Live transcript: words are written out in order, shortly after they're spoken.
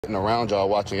around y'all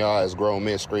watching y'all as grown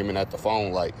men screaming at the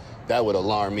phone, like that would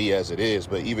alarm me as it is.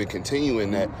 But even continuing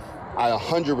that, I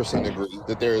 100% agree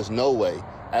that there is no way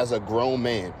as a grown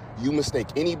man you mistake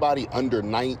anybody under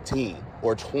 19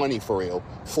 or 20 for real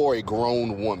for a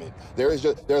grown woman. There's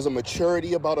a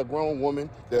maturity about a grown woman.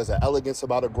 There's an elegance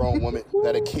about a grown woman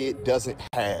that a kid doesn't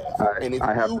have. And if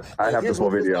I have the full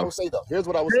video. Here's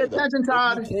what I would say though. Pay attention,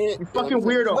 Todd. You fucking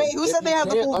weirdo. Wait, who said they have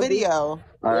the full video?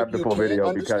 I have the full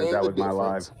video because that was my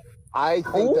live. I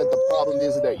think that the problem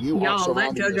is that you aren't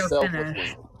surrounding yourself with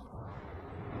women.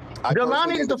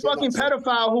 Jelani is the fucking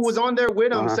pedophile who was on there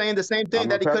with him saying the same thing,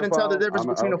 that he couldn't tell the difference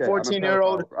between a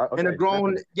 14-year-old and a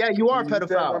grown. Yeah, you are a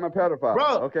pedophile. I'm a pedophile.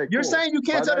 Bro, okay, you're saying you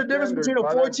can't tell the difference between a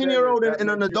 14-year-old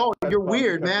and an adult. You're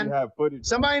weird, man.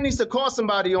 Somebody needs to call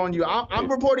somebody on you. I'm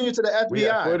reporting you to the FBI. We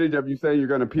have footage of you saying you're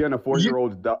going to pee on a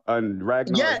 4-year-old's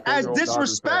Ragnar. Yeah, as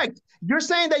disrespect. You're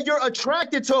saying that you're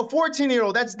attracted to a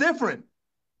 14-year-old. That's different.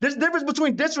 There's a difference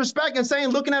between disrespect and saying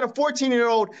looking at a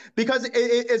 14-year-old because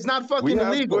it's not fucking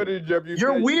illegal. Footage of you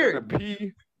you're weird.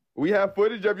 Pee. We have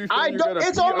footage of you saying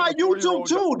it's on my YouTube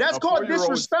too. That's called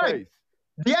disrespect.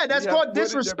 Yeah, that's called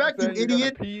disrespect, you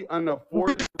idiot.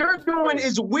 What you're doing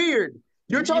is weird.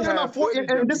 You're talking about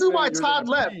and this is why Todd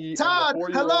left. Todd,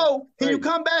 hello, can you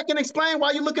come back and explain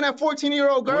why you're looking at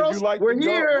 14-year-old girls? We're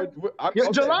here.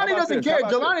 Jelani doesn't care.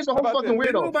 Jelani's a whole fucking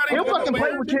weirdo. He'll fucking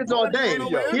play with kids all day.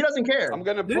 He doesn't care. I'm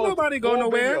gonna post nobody go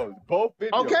nowhere. Both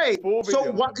videos. Okay,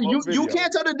 so what? You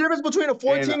can't tell the difference between a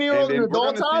 14-year-old and an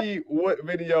adult, Todd? See what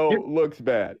video looks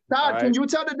bad. Todd, can you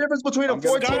tell the difference between a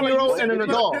 14-year-old and an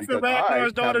adult? Okay,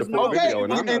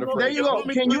 there you go.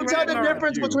 Can you tell the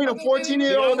difference between a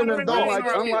 14-year-old and an adult?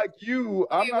 Unlike you,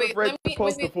 I'm not afraid to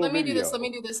post the full video. Let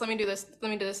me do this.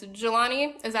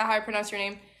 Jelani, is that how I pronounce your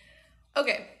name?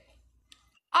 Okay.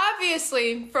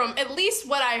 Obviously, from at least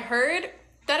what I heard,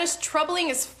 that is troubling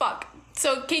as fuck.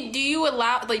 So do you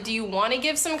want to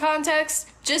give some context?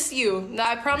 Just you.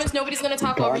 I promise nobody's going to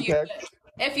talk over you.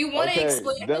 If you want to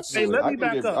explain this. Hey, let me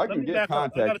back up. I can get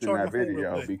context in that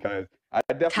video because I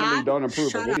definitely don't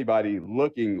approve of anybody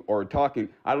looking or talking.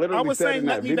 I literally said in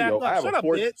that video, I have a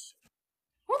bitch.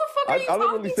 Who the fuck are you I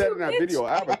literally said in that video,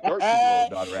 I have a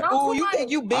 13-year-old daughter. Oh, you think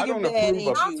you big and bad,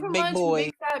 big boy?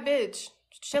 Big fat bitch.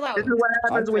 Chill out. This is what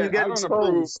happens when you get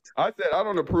exposed. I said I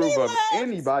don't approve of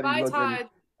anybody looking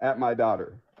at my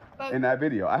daughter in that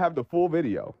video. I have the full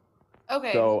video.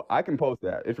 Okay. So I can post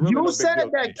that. It's really you said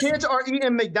that kids are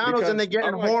eating McDonald's and they're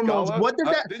getting hormones. What did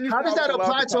that? How does that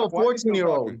apply to a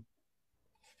 14-year-old?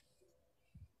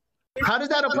 How does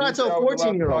that apply to a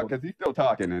 14-year-old? Because he's still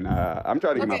talking, and I'm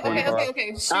trying to get my point across.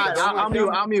 Okay. I'll mute.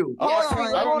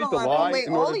 I don't need to lie.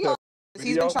 All he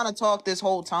he's been trying to talk this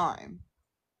whole time.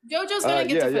 JoJo's gonna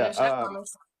get to finish. I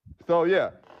promise. So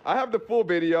yeah, I have the full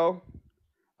video.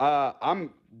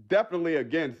 I'm definitely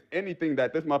against anything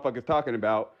that this motherfucker's talking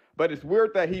about. But it's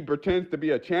weird that he pretends to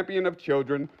be a champion of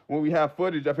children when we have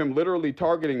footage of him literally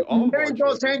targeting all of our children. There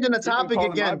you go, changing the topic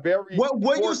again.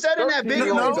 What you said in that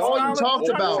video is all you talked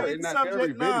about. In that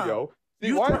very video.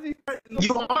 You are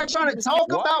trying to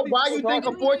talk about why you think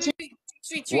a 14...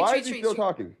 Why is he still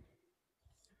talking?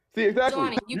 See,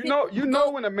 exactly. Jelani, you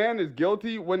know when a man is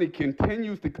guilty when he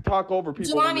continues to talk over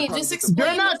people. Jelani, just explain.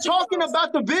 You're not talking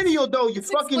about the video, though, you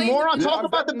fucking moron. Talk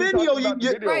about the video.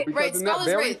 Right.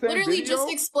 Skolla's right. Literally,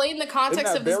 just explain the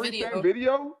context of this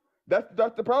video.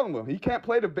 That's the problem with him. He can't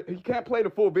play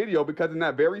the full video because in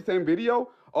that very same video,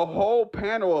 a whole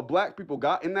panel of black people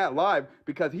got in that live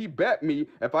because he bet me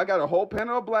if I got a whole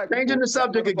panel of black people, changing the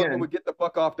subject again, would get the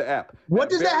fuck off the app. What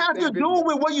does that have to do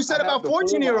with what you said about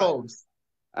 14-year-olds?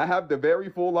 I have the very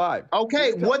full live.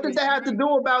 Okay, what does that have to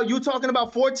do about you talking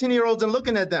about 14-year-olds and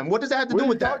looking at them? What does that have to do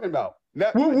with that? What are you talking about?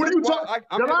 What are you talking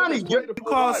about? Jelani, you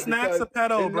call Snacks a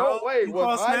pedo, bro. No way you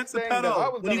call Snacks a pedo. I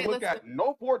was going to look at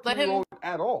no 14-year-old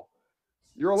at all.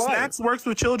 You're a liar. Snacks works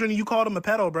with children and you called him a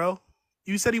pedo, bro.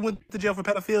 You said he went to jail for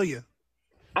pedophilia.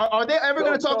 Are they ever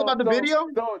going to talk about the video?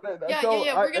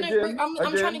 Yeah.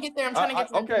 I'm trying to get there.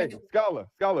 Okay,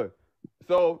 Skolla.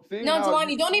 So, no,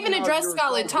 Jelani, don't even address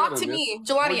Skolla. Talk to me.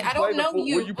 Jelani, I don't know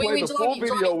you. Will you play the full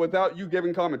video without you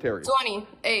giving commentary? Jelani,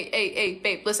 hey,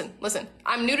 babe, listen.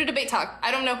 I'm new to debate talk.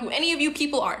 I don't know who any of you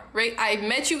people are, right? I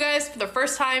met you guys for the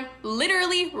first time,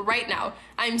 literally right now.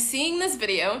 I'm seeing this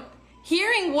video.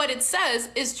 Hearing what it says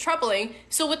is troubling.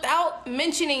 So without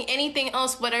mentioning anything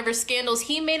else, whatever scandals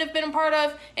he may have been a part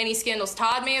of, any scandals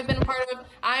Todd may have been a part of,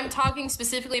 I'm talking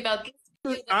specifically about this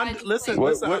Listen.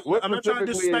 What I'm not trying to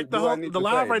disrespect the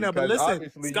live right now, but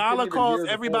listen, Skolla calls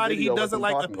everybody he doesn't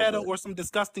like a pedo or some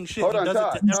disgusting shit. Hold he on, does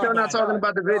Todd, it to You're still not talking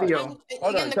about the video.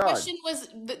 Again, the question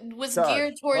was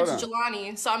geared towards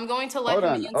Jelani, so I'm going to let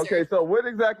him answer. Okay, so what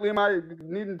exactly am I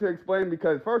needing to explain?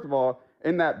 Because first of all,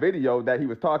 in that video that he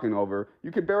was talking over,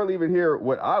 you could barely even hear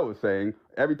what I was saying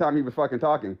every time he was fucking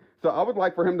talking. So I would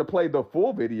like for him to play the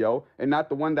full video and not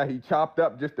the one that he chopped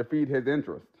up just to feed his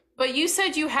interest. But you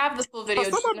said you have the full video.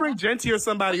 Someone bring Genty or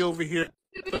somebody over here.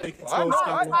 No,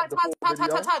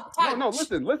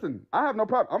 listen. I have no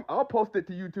problem. I'll post it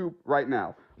to YouTube right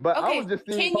now. But okay, I was just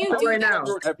can you do right that? now?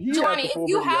 Jelani, if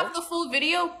you have the full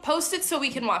video, post it so we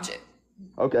can watch it.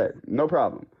 Okay, no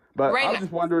problem. But right I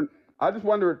just wondered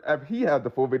if he has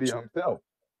the full video himself.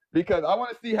 Because I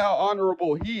want to see how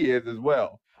honorable he is as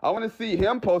well. I want to see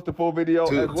him post the full video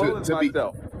as well as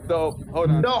myself. So, hold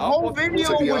on. The whole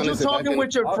video was you talking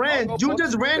with your friends. You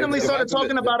just randomly started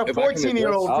talking about a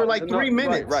 14-year-old for like 3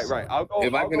 minutes. Right.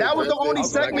 That was the only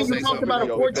segment you talked about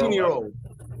a 14-year-old.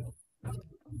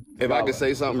 If I could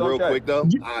say something real quick, though.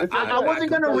 I wasn't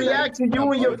going to react to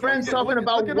you and your friends talking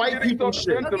about white people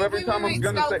shit. Every time I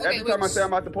say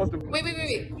I'm about to post it.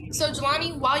 Wait. So,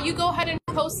 Jelani, while you go ahead and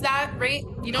post that, right?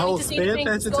 You don't need to say anything. Pay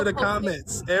attention to the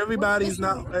comments. Everybody's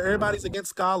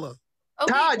against Skolla.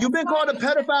 Okay. Todd, you've been called a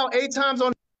pedophile 8 times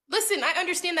on. Listen, I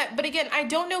understand that, but again, I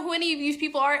don't know who any of these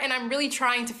people are, and I'm really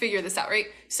trying to figure this out, right?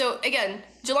 So again,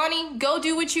 Jelani, go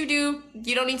do what you do.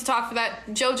 You don't need to talk for that.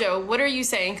 Jojo, what are you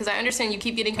saying? Because I understand you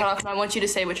keep getting cut off, and I want you to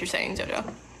say what you're saying, Jojo.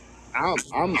 I'm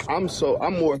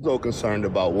more so concerned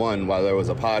about, one, while there was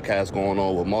a podcast going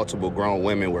on with multiple grown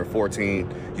women where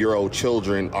 14-year-old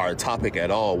children are a topic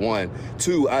at all. 1,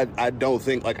 2, I don't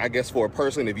think, like, I guess for a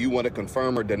person, if you want to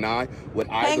confirm or deny what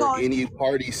either any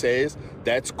party says,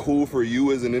 that's cool for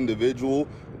you as an individual.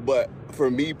 But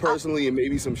for me personally, and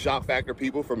maybe some shock factor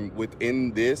people from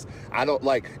within this, I don't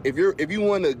like, if you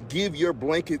want to give your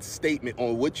blanket statement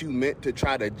on what you meant to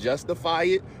try to justify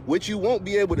it, which you won't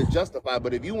be able to justify,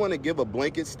 but if you want to give a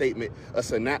blanket statement, a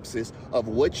synopsis of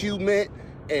what you meant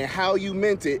and how you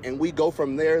meant it, and we go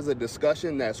from there as a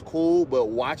discussion, that's cool. But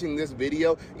watching this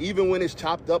video, even when it's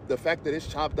chopped up, the fact that it's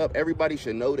chopped up, everybody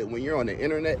should know that when you're on the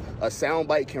internet, a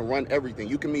soundbite can run everything.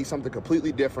 You can mean something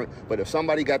completely different, but if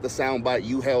somebody got the soundbite,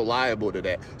 you held liable to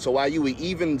that. So while you would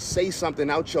even say something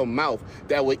out your mouth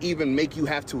that would even make you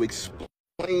have to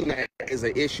explain that is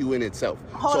an issue in itself.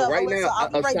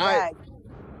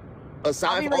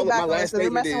 Aside from all of my last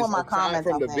statement is, aside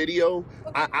from the video,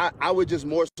 I would just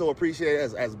more so appreciate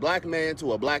it as black man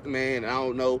to a black man. I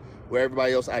don't know where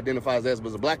everybody else identifies as, but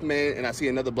as a black man, and I see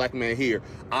another black man here,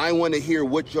 I want to hear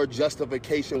what your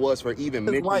justification was for even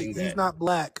mentioning that. He's not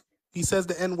black. He says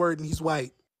the N-word and he's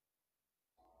white.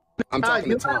 I'm talking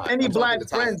to Todd. Any black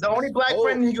friends? The only black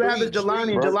friend you have is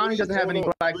Jelani, and Jelani doesn't have any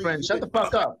black friends. Shut the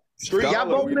fuck up. Y'all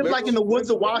both live like in the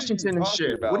woods of Washington and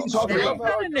shit. What are you talking about?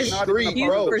 Bro. You've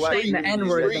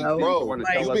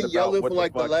been yelling for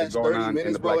like the last 30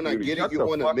 minutes, bro, and I get it, you're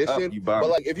on a mission. But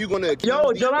like, if you're gonna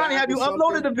Yo, Jelani, have you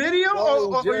uploaded the video,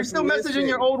 or are you still messaging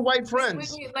your old white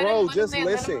friends? Bro, just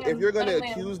listen. If you're gonna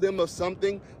accuse them of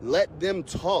something, let them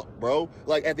talk, bro.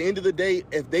 Like, at the end of the day,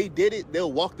 if they did it,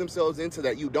 they'll walk themselves into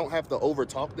that. You don't have to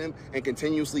overtalk them and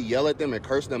continuously yell at them and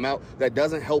curse them out. That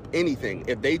doesn't help anything.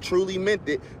 If they truly meant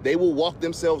it, they will walk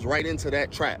themselves right into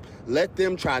that trap. Let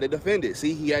them try to defend it.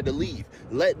 See, he had to leave.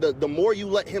 The more you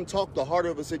let him talk, the harder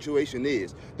of a situation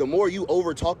is. The more you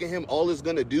over talking him, all it's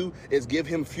gonna do is give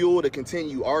him fuel to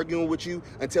continue arguing with you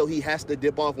until he has to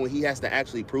dip off when he has to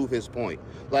actually prove his point.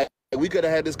 Like, we could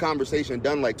have had this conversation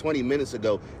done like 20 minutes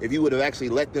ago if you would have actually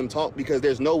let them talk, because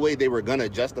there's no way they were gonna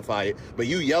justify it. But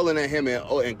you yelling at him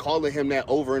and calling him that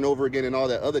over and over again and all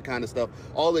that other kind of stuff,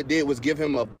 all it did was give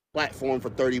him a platform for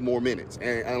 30 more minutes.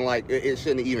 And like, it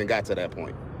shouldn't have even got to that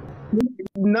point.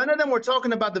 None of them were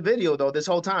talking about the video, though, this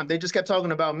whole time. They just kept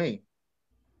talking about me.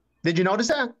 Did you notice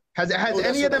that? Has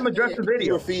any of them addressed the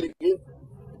video?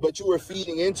 But you were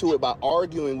feeding into it by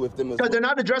arguing with them. Because they're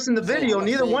not addressing the video,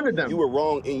 neither one of them. You were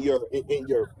wrong in your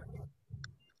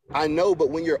I know, but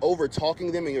when you're over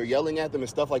talking them and you're yelling at them and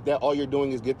stuff like that, all you're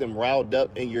doing is get them riled up,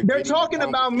 and they're talking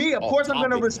about me. Of course I'm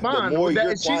going to respond.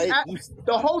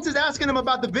 The host is asking them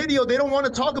about the video. They don't want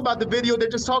to talk about the video. They're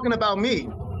just talking about me.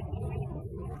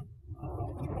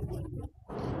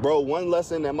 Bro, one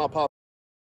lesson that my pop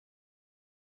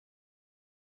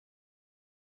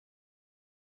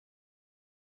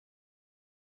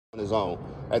on his own.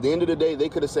 At the end of the day, they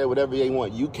could have said whatever they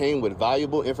want. You came with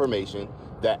valuable information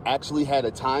that actually had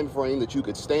a time frame that you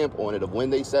could stamp on it of when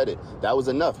they said it. That was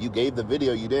enough. You gave the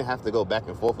video. You didn't have to go back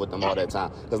and forth with them all that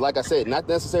time. Because like I said, not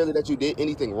necessarily that you did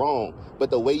anything wrong, but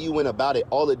the way you went about it,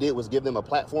 all it did was give them a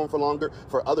platform for longer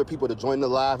for other people to join the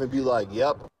live and be like,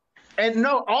 yep. And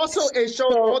no, also it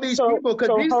showed all these people,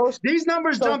 because these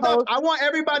numbers jumped up. I want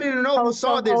everybody to know who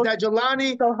saw this, that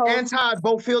Jelani and Todd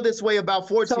both feel this way about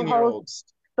 14-year-olds.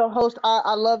 So, host,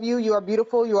 I love you. You are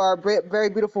beautiful. You are a very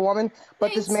beautiful woman.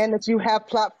 But Thanks. This man that you have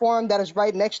platformed that is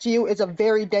right next to you is a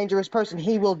very dangerous person.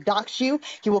 He will dox you.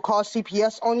 He will call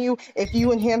CPS on you if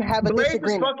you and him have a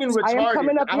disagreement. Is fucking retarded.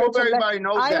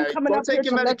 I am coming up here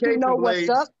to let you know what's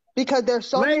up. Because there's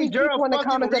so many people in the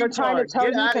comments that are trying to tell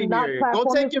you to not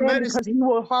platform this man because he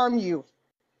will harm you.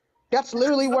 That's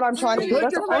literally what I'm trying to do.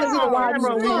 That's the only reason why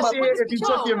if you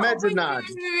took your meds or not.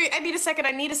 I need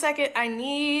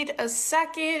a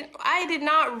second. I did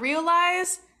not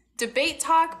realize debate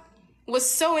talk was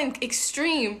so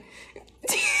extreme.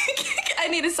 I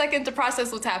need a second to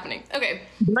process what's happening. Okay.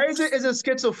 Blazer is a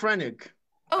schizophrenic.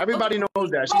 Everybody knows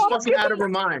that. She's fucking out of her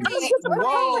mind. Please,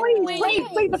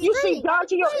 if you see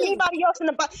Jonty or anybody else in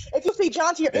the box,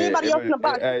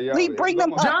 please bring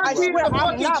them up. Jonty is a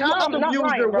fucking child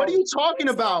abuser. What are you talking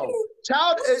about?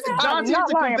 Jonty is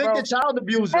a convicted child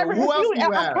abuser. Who else do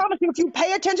you have? I promise you, if you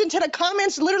pay attention to the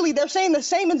comments, literally, they're saying the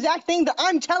same exact thing that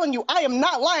I'm telling you. I am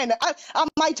not lying. I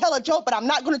might tell a joke, but I'm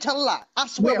not going to tell a lie. I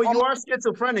swear. No, but you are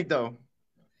schizophrenic, though.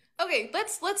 Okay,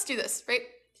 let's do this, right?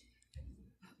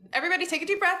 Everybody take a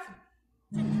deep breath.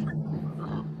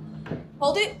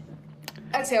 Hold it.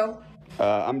 Exhale.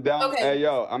 I'm down. Okay. Hey,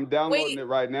 yo, I'm downloading it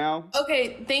right now.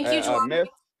 Okay, thank you, Jelani.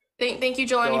 Thank you,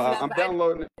 Jelani, for that. I'm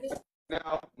downloading it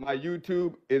now. My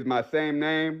YouTube is my same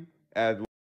name as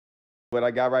what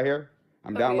I got right here.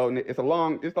 I'm downloading it.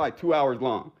 It's like 2 hours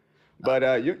long.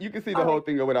 But you can see the whole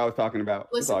thing of what I was talking about.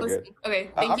 Listen. Good.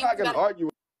 Okay, thank you. I'm not going to argue.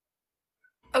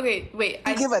 Okay, wait.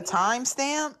 You give a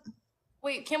timestamp?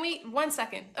 Wait, can we 1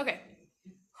 second? Okay.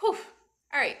 Whew.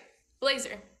 All right,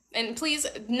 Blazer. And please,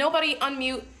 nobody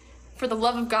unmute for the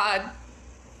love of God.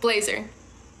 Blazer.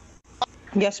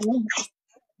 Yes, ma'am.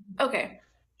 Okay.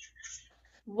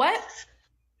 What?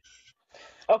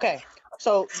 Okay,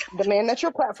 so the man that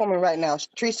you're platforming right now,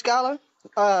 Street Skolla,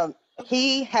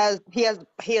 he has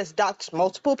doxed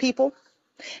multiple people,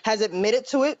 has admitted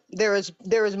to it. There is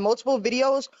multiple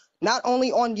videos, not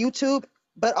only on YouTube,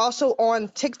 but also on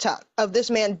TikTok of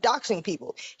this man doxing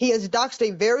people. He has doxed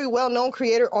a very well-known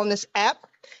creator on this app,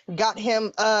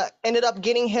 ended up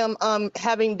getting him,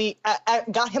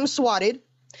 got him swatted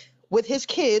with his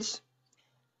kids.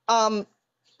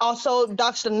 Also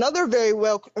doxed another very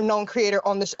well-known creator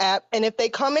on this app, and if they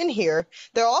come in here,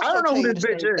 they're also I don't know who this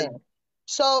bitch is.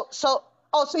 So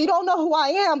you don't know who I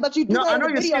am, but you do. No, I know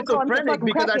you're schizophrenic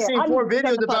because I've seen 4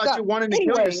 videos about you wanting to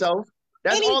kill yourself.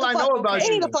 That's all I know about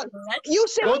you.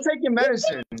 Go take your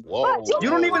medicine. Whoa, you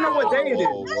don't even know what day it is.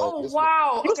 Oh,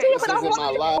 wow. You see it, but I want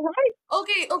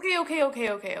Okay.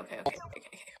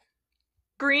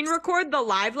 Screen record the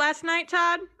live last night,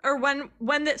 Todd? Or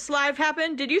when this live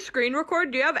happened, did you screen record?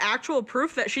 Do you have actual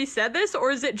proof that she said this? Or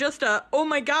is it just oh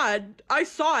my God, I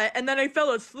saw it and then I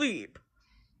fell asleep?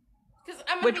 Because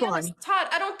I'm gonna be honest, Todd,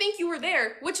 I don't think you were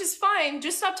there, which is fine.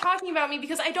 Just stop talking about me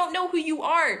because I don't know who you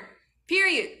are.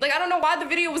 Period. Like, I don't know why the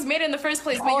video was made in the first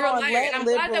place, but you're a liar, and I'm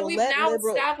glad that we've now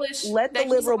established Let the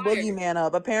liberal boogeyman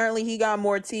up. Apparently, he got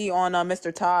more tea on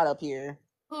Mr. Todd up here.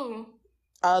 Who?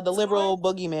 The liberal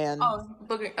boogeyman. Oh,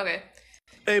 okay.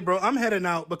 Hey, bro, I'm heading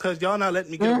out because y'all not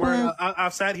letting me get a word out.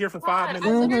 I've sat here for 5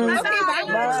 minutes.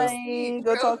 Bye.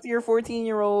 Go talk to your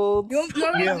 14-year-old.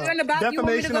 Defamation of character.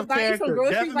 Defamation of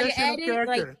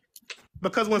character.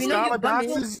 Because when Skolla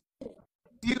doxes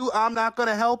you, I'm not going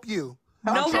to help you.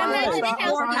 I'm trying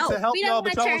to help y'all,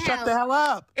 but y'all won't shut the hell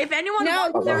up. If anyone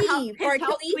wants their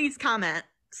help, please comment.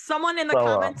 Someone in the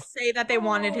comments say that they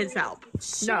wanted his help.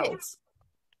 Shit. No.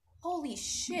 Holy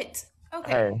shit.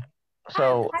 Okay. Hey,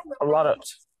 so a lot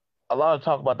of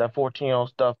talk about that 14-year-old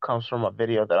stuff comes from a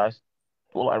video that I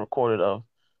recorded of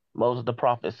Moses the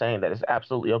Prophet saying that it's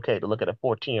absolutely okay to look at a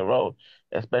 14-year-old,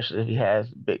 especially if he has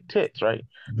big tits, right?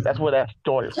 That's where that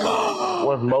story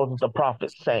was Moses the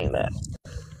Prophet saying that.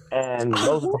 And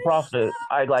Moses the Prophet,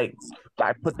 I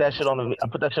put that shit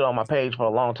on my page for a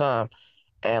long time,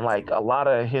 and like a lot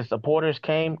of his supporters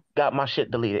got my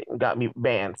shit deleted and got me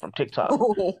banned from TikTok.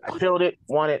 I filled it,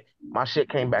 won it, my shit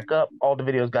came back up, all the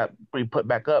videos got put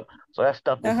back up, so that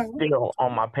stuff is still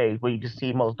on my page where you just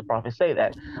see Moses the Prophet say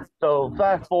that. So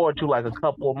fast forward to like a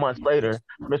couple of months later,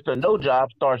 Mr. No Job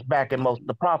starts backing Moses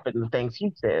the Prophet and the things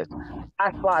he says.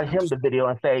 I slide him the video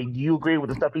and say, do you agree with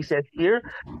the stuff he says here?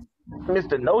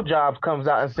 Mr. No Jobs comes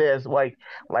out and says like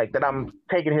that I'm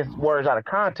taking his words out of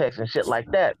context and shit like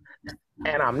that.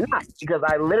 And I'm not, because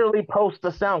I literally post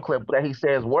the sound clip that he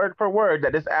says word for word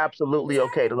that it's absolutely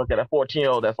okay to look at a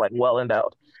 14-year-old that's like well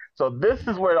endowed. So this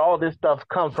is where all this stuff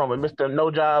comes from, and Mr. No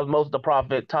Jobs, Moses the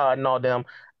Prophet, Todd, and all them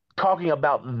talking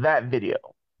about that video.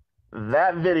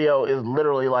 That video is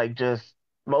literally like just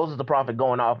Moses the Prophet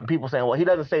going off, and people saying, well, he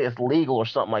doesn't say it's legal or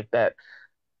something like that.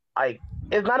 Like,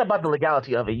 it's not about the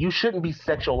legality of it. You shouldn't be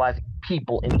sexualizing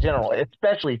people in general,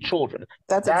 especially children.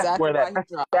 That's exactly why he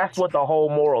dropped. That's what the whole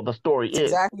moral of the story is.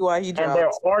 Exactly why he dropped. And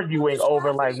they're arguing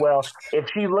over like, well, if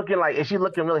she's looking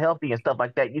really healthy and stuff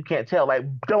like that, you can't tell. Like,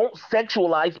 don't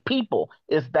sexualize people.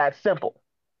 It's that simple.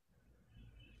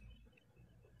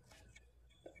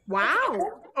 Wow.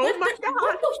 Oh my God.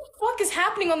 What the fuck is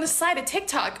happening on this side of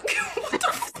TikTok? What the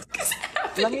fuck is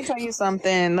happening? Let me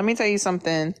tell you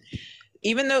something.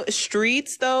 Even though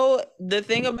Streets, though, the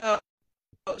thing about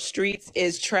Streets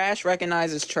is trash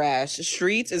recognizes trash.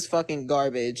 Streets is fucking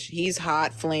garbage. He's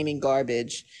hot, flaming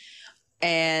garbage.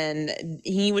 And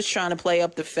he was trying to play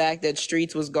up the fact that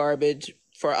Streets was garbage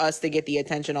for us to get the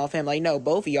attention off him. Like, no,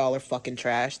 both of y'all are fucking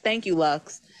trash. Thank you,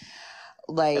 Lux.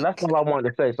 Like, and that's what I wanted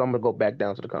to say, so I'm gonna go back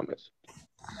down to the comments.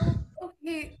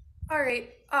 Okay, all right.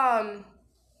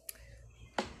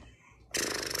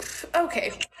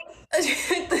 Okay.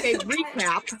 Okay,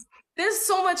 recap. There's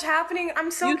so much happening. I'm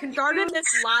so confused. You started this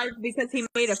live because he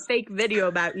made a fake video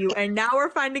about you, and now we're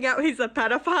finding out he's a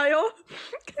pedophile.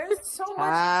 There's so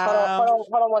much. Hold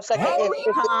on 1 second.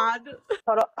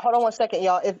 Hold on 1 second,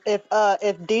 y'all. If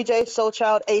DJ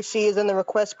Soulchild AC is in the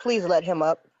request, please let him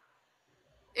up.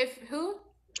 If who?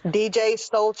 DJ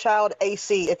Soulchild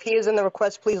AC. If he is in the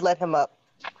request, please let him up.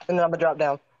 And then I'm gonna drop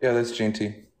down. Yeah, that's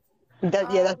Genty.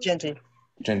 That's Genty.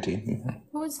 Genty.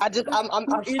 I'm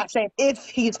saying if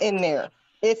he's in there.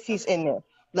 If he's in there.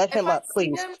 Let him up,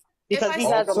 please. Because he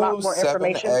has a lot more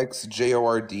information.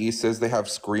 7XJORD says they have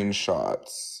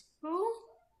screenshots. Who?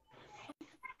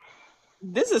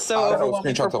 This is so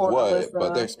overwhelming. Screenshots of what?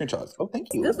 But they're screenshots. Oh,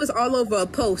 thank you. This was all over a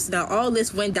post. Now all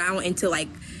this went down into like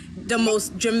the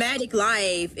most dramatic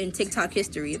live in TikTok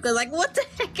history. Because like, what the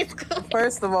heck is going on?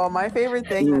 First of all, my favorite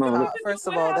thing. First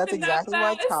of all, that's exactly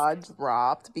why Todd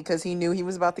dropped, because he knew he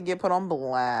was about to get put on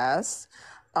blast.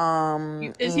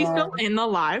 Is he still in the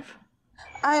live?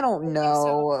 I don't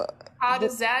know. Todd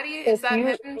is that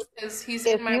him? Because he's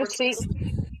in my request.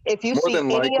 If you more see than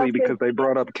likely because they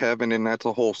brought up Kevin and that's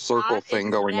a whole circle thing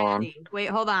going on. Wait,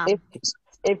 hold on.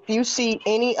 If you see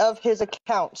any of his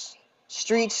accounts,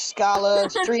 Streets, Skolla,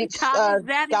 Streets, Skolla,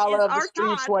 the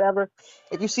Streets, whatever.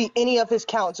 If you see any of his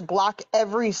accounts, block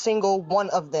every single one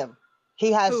of them.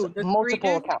 He has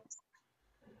multiple accounts.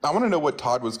 I want to know what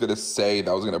Todd was going to say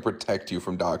that was going to protect you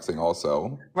from doxing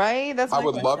also. Right? I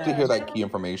would love to hear that key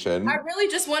information. I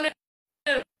really just wanted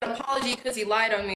an apology because he lied on me.